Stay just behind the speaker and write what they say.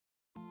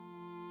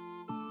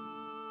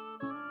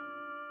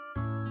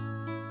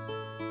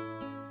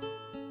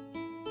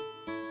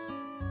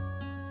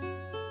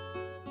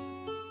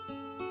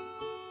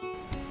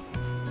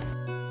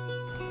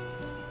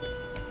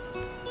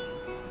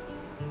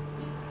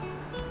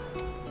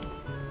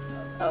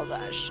Oh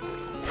gosh.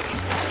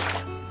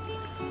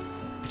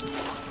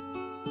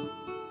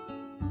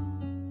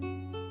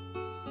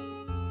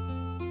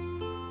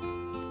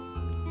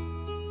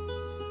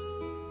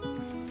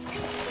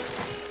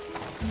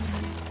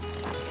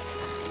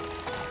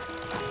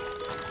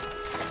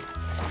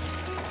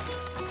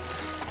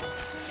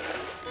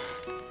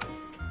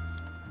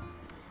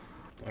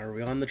 Are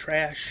we on the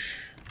trash?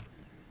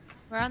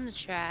 We're on the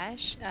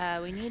trash.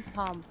 We need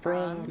palm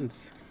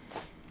fronds. Prawns.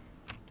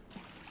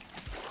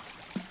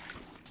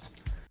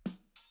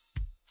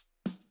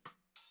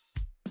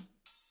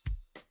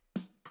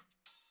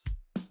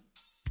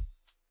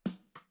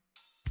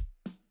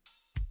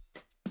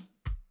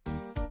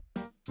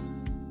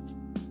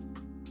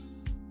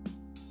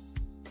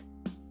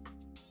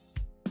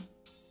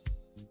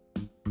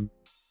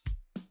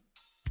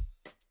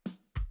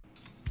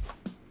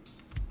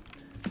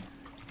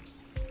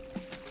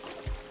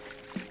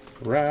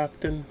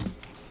 Rafting,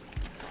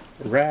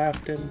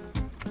 rafting,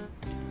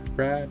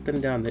 rafting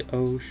down the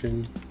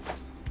ocean.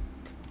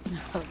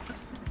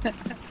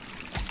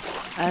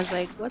 I was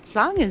like, what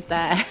song is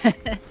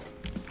that?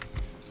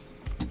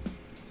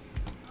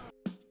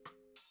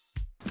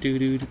 Do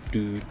do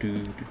do do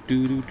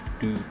do do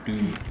do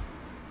do.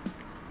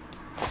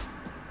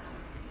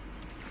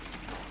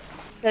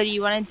 So do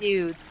you want to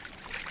do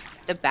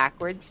the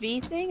backwards V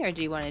thing, or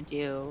do you want to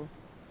do...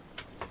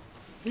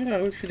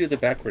 Yeah, we should do the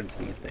backwards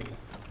V thing.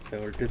 So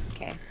we're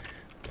just Okay.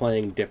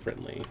 playing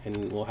differently,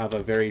 and we'll have a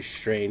very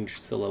strange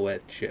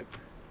silhouette chip.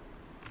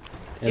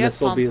 And You have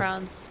this will palm be,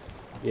 fronds?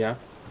 yeah,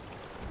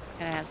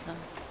 Can I have some?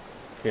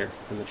 here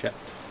in the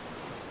chest.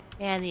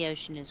 Man, the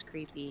ocean is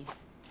creepy.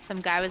 Some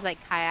guy was like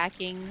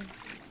kayaking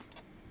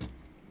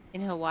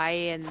in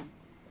Hawaii, and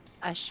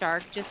a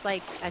shark just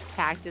like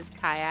attacked his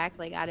kayak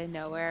like out of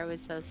nowhere. It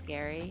was so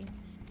scary.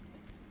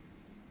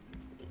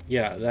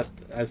 Yeah, that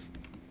as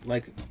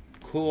like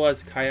cool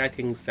as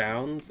kayaking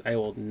sounds, I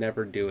will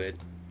never do it.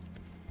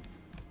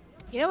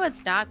 You know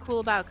what's not cool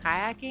about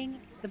kayaking?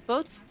 The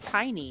boat's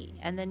tiny,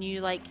 and then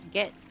you like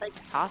get like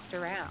tossed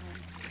around.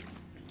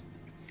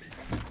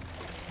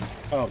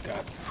 Oh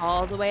god.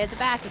 All the way at the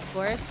back, of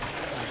course.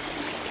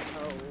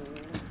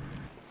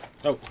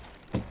 Oh,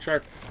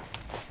 shark.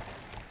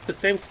 It's the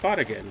same spot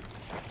again.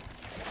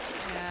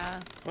 Yeah.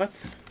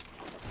 What?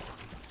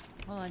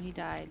 Hold on, he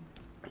died.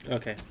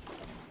 Okay.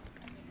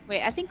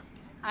 Wait,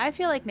 I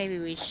feel like maybe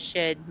we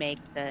should make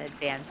the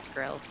advanced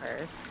grill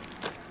first.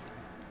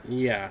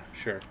 Yeah,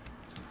 sure.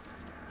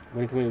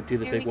 When can we do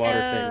the Here big we water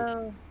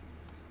go.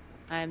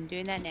 I'm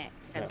doing that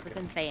next. I'm Okay.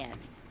 clicking sand.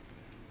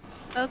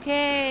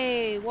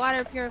 Okay,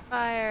 water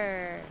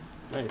purifier.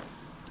 thing?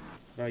 Nice.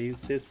 How do I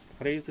use this?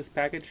 How do I use this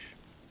package?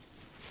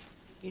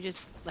 You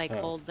just like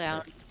Oh, hold down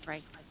okay.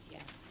 right click, yeah.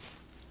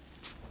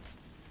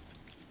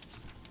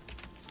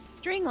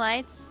 String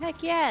lights?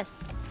 Heck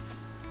yes.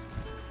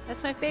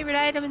 That's my favorite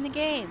item in the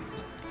game.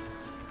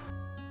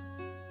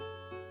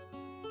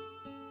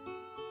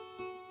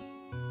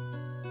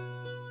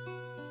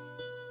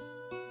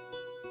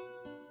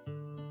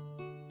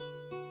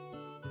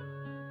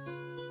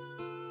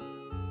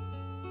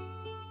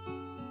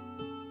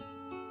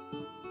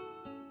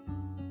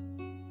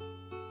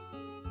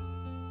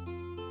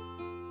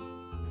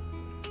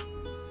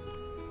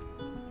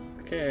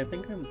 Okay, I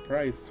think I'm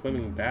probably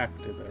swimming back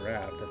to the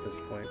raft at this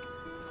point.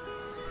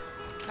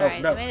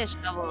 Alright, no. I made a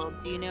shovel.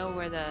 Do you know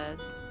where the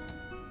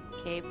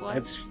cave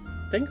was?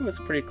 I think it was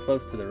pretty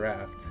close to the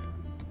raft.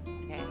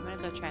 Okay, I'm gonna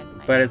go try and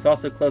find But it. it's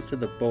also close to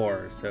the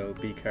boar, so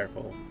be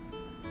careful.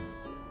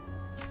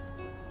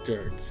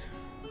 Dirt.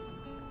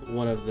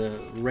 One of the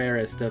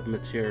rarest of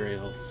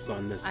materials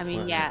on this I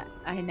mean, planet. yeah,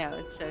 I know,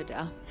 it's so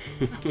dumb.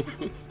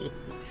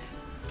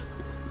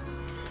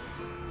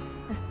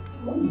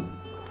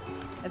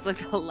 It's like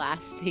the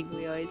last thing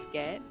we always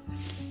get.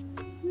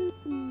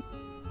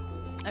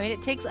 I mean,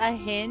 it takes a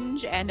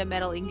hinge and a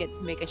metal ingot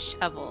to make a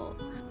shovel.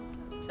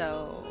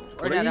 So,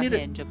 or What do not you a need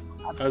hinge, I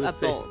was a gonna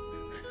say- bolt.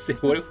 See,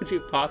 what would you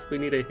possibly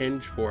need a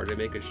hinge for to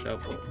make a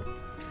shovel?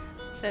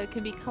 So it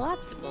can be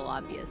collapsible,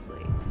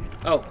 obviously.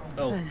 Oh,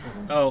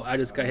 I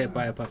just got hit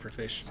by a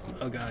pufferfish.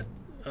 Oh god.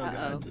 Oh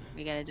Uh-oh, god.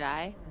 we gonna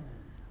die?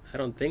 I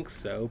don't think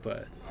so,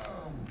 but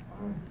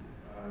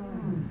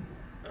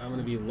I'm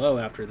gonna be low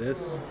after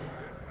this.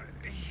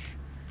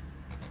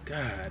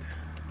 God.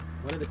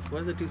 Why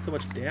does it do so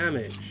much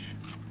damage?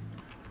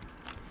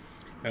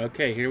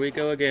 Okay, here we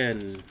go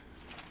again.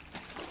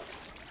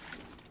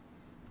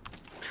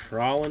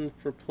 Trawling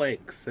for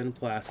planks and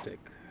plastic.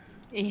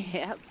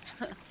 Yep.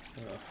 Ugh.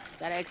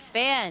 Gotta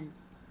expand.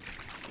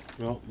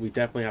 Well, we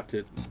definitely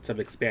have some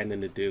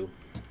expanding to do.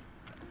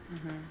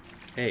 Mm-hmm.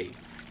 Hey.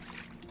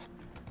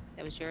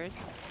 That was yours?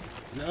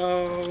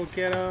 No,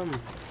 get him!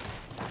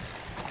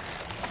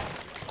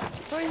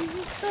 Or you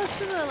just go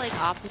to the like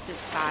opposite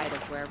side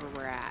of wherever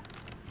we're at.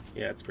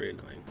 Yeah, it's pretty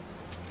annoying.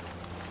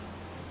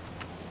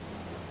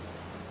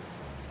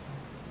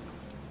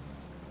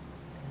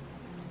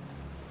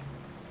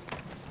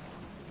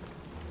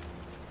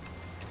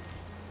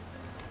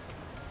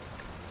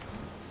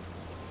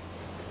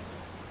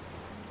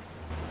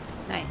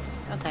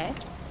 Nice. Okay.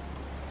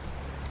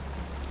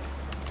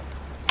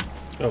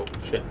 Oh,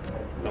 shit.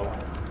 Oh, wow.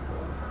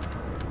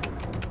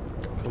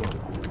 Come on.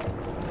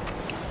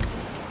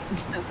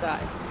 Oh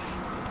God.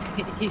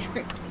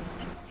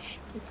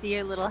 To see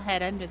your little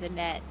head under the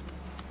net.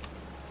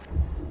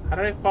 How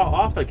did I fall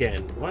off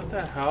again? What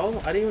the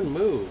hell? I didn't even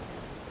move.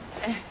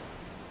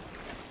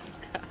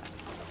 God.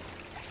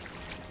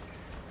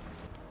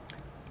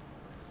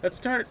 Let's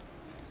start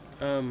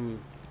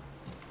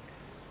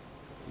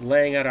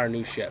laying out our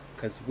new ship,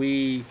 because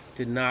we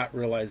did not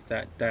realize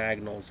that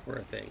diagonals were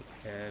a thing,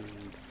 and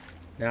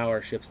now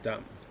our ship's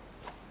dumb.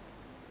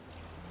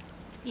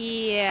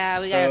 Yeah,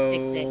 we gotta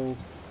fix it. So,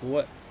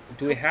 what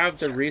do we Oh, have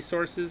the sure.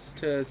 resources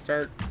to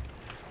start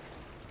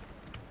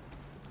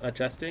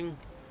adjusting?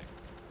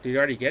 Did you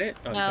already get it?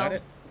 Oh, you got No,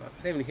 it? I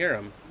didn't even hear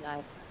him.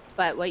 not.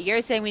 But what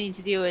you're saying we need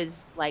to do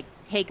is like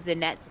take the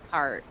nets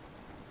apart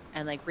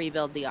and like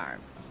rebuild the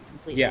arms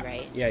completely, Yeah,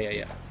 right?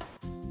 yeah.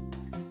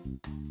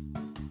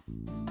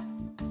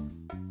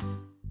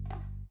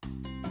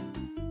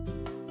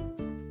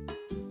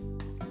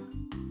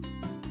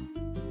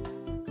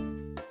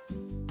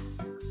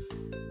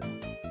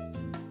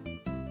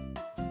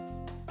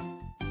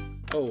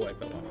 Oh, I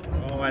fell off.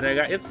 Oh, and I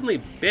got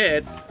instantly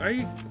bit. Are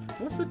you?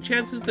 What's the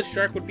chances the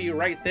shark would be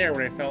right there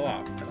when I fell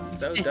off? That's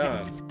so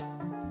dumb.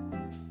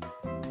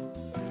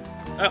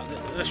 Oh,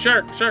 the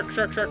shark!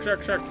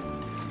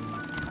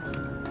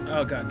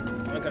 Oh god,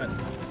 oh god.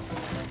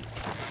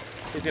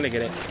 He's gonna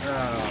get it.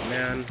 Oh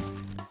man.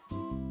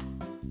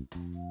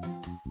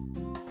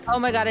 Oh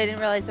my God, I didn't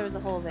realize there was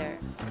a hole there.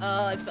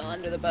 Oh, I fell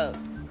under the boat.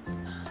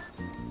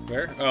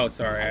 Where? Oh,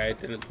 sorry, I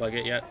didn't plug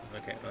it yet.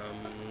 Okay.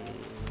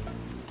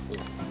 Ooh.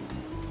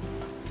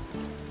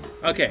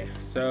 Okay,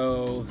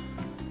 so.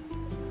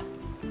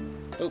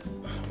 Oh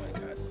my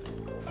god.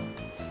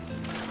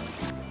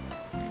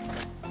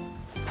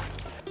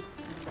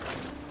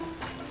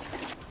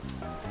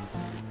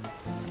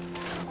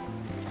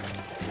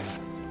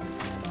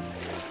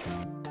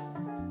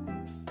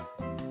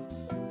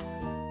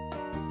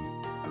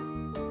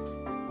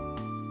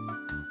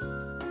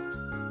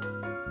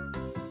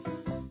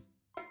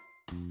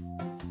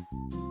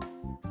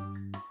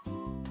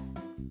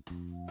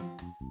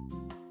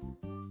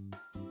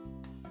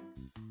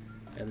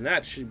 And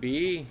that should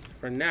be,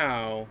 for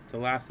now, the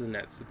last of the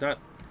nets. It's not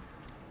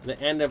the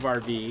end of our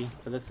V,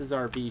 but this is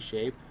our V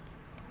shape.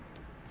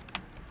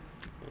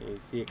 You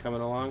see it coming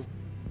along?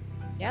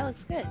 Yeah,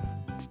 looks good.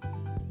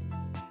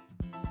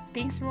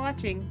 Thanks for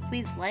watching.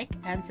 Please like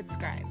and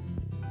subscribe.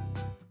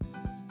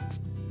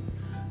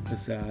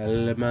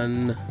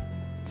 Salmon.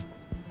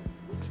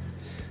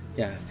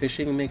 Yeah,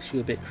 fishing makes you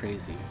a bit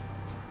crazy.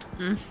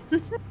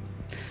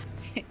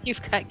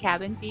 You've got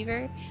cabin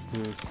fever?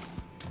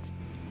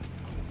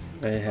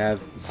 I have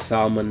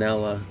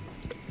salmonella.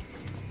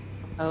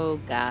 Oh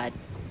God.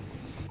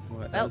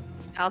 What? Well,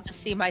 I'll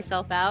just see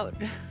myself out.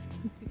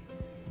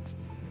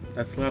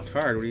 That slapped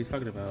hard. What are you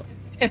talking about?